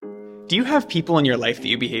Do you have people in your life that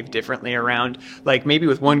you behave differently around? Like maybe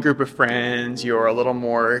with one group of friends, you're a little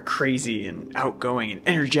more crazy and outgoing and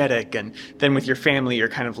energetic, and then with your family, you're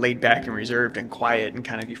kind of laid back and reserved and quiet, and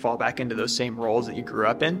kind of you fall back into those same roles that you grew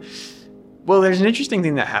up in. Well, there's an interesting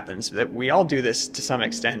thing that happens, that we all do this to some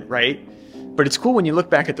extent, right? But it's cool when you look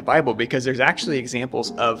back at the Bible, because there's actually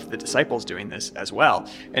examples of the disciples doing this as well.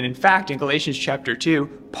 And in fact, in Galatians chapter 2,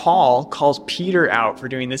 Paul calls Peter out for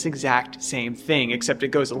doing this exact same thing, except it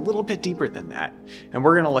goes a little bit deeper than that. And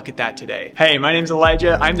we're going to look at that today. Hey, my name's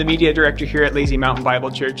Elijah. I'm the media director here at Lazy Mountain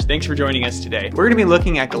Bible Church. Thanks for joining us today. We're going to be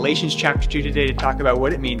looking at Galatians chapter 2 today to talk about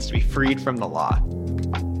what it means to be freed from the law.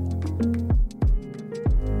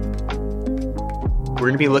 We're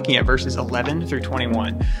going to be looking at verses 11 through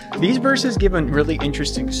 21. These verses give a really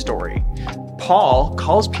interesting story. Paul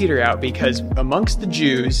calls Peter out because amongst the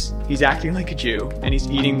Jews, he's acting like a Jew, and he's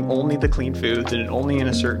eating only the clean foods and only in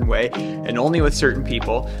a certain way and only with certain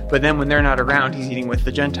people. But then when they're not around, he's eating with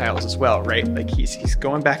the Gentiles as well, right? Like he's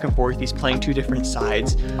going back and forth. He's playing two different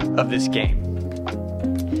sides of this game.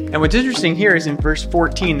 And what's interesting here is in verse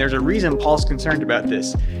 14, there's a reason Paul's concerned about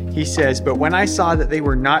this. He says, "But when I saw that they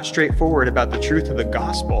were not straightforward about the truth of the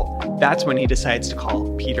gospel," that's when he decides to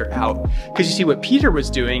call Peter out. Because you see, what Peter was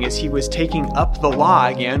doing is he was taking up the law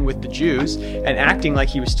again with the Jews and acting like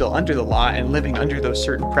he was still under the law and living under those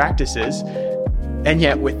certain practices. And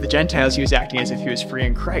yet with the Gentiles, he was acting as if he was free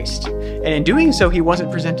in Christ. And in doing so, he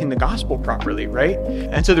wasn't presenting the gospel properly, right?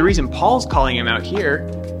 And so the reason Paul's calling him out here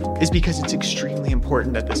is because it's extremely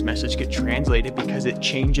important that this message get translated, because it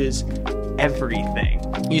changes everything.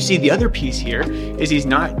 You see, the other piece here is he's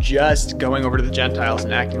not just going over to the Gentiles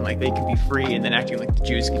and acting like they can be free and then acting like the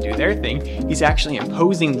Jews can do their thing. He's actually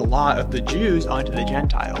imposing the law of the Jews onto the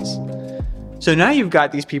Gentiles. So now you've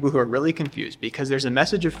got these people who are really confused because there's a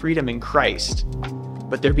message of freedom in Christ,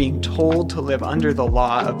 but they're being told to live under the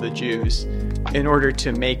law of the Jews in order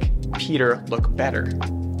to make Peter look better.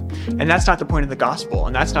 And that's not the point of the gospel,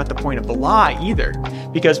 and that's not the point of the law either.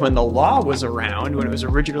 Because when the law was around, when it was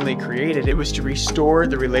originally created, it was to restore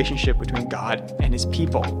the relationship between God and his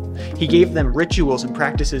people. He gave them rituals and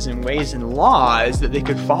practices and ways and laws that they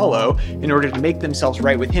could follow in order to make themselves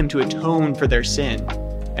right with him, to atone for their sin.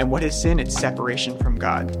 And what is sin? It's separation from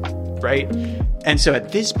God, right? And so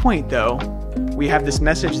at this point, though, we have this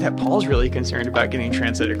message that Paul's really concerned about getting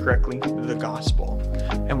translated correctly, the gospel.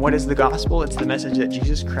 And what is the gospel? It's the message that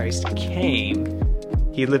Jesus Christ came.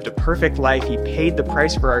 He lived a perfect life. He paid the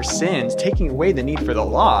price for our sins, taking away the need for the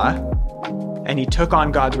law. And he took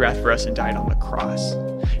on God's wrath for us and died on the cross.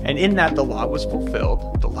 And in that, the law was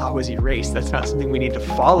fulfilled. The law was erased. That's not something we need to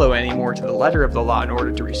follow anymore to the letter of the law in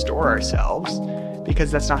order to restore ourselves,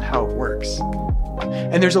 because that's not how it works.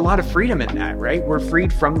 And there's a lot of freedom in that, right? We're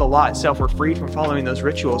freed from the law itself. We're freed from following those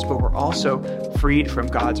rituals, but we're also freed from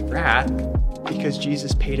God's wrath because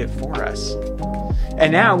Jesus paid it for us.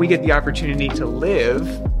 And now we get the opportunity to live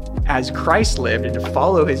as Christ lived and to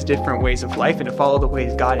follow his different ways of life and to follow the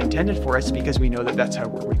ways God intended for us, because we know that that's how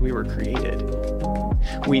we were created.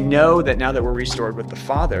 We know that now that we're restored with the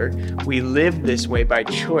Father, we live this way by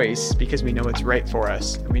choice because we know it's right for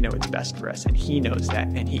us and we know it's best for us, and he knows that,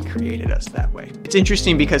 and he created us that way. It's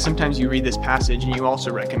interesting because sometimes you read this passage and you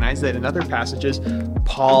also recognize that in other passages,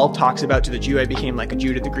 Paul talks about, to the Jew I became like a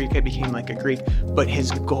Jew, to the Greek I became like a Greek, but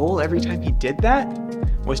his goal every time he did that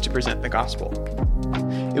was to present the gospel.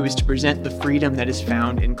 It was to present the freedom that is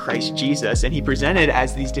found in Christ Jesus, and he presented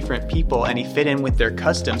as these different people, and he fit in with their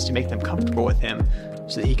customs to make them comfortable with him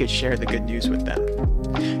so that he could share the good news with them.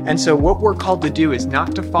 And so what we're called to do is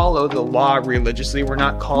not to follow the law religiously. We're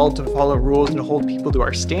not called to follow rules and to hold people to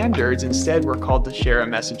our standards. Instead, we're called to share a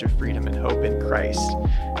message of freedom and hope in Christ.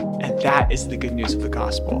 And that is the good news of the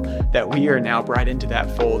gospel, that we are now brought into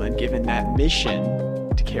that fold and given that mission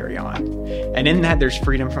to carry on. And in that, there's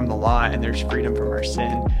freedom from the law, and there's freedom from our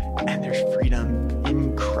sin, and there's freedom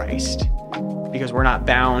in Christ, because we're not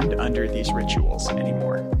bound under these rituals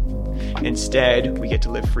anymore. Instead, we get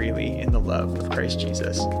to live freely in the love of Christ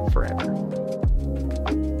Jesus forever.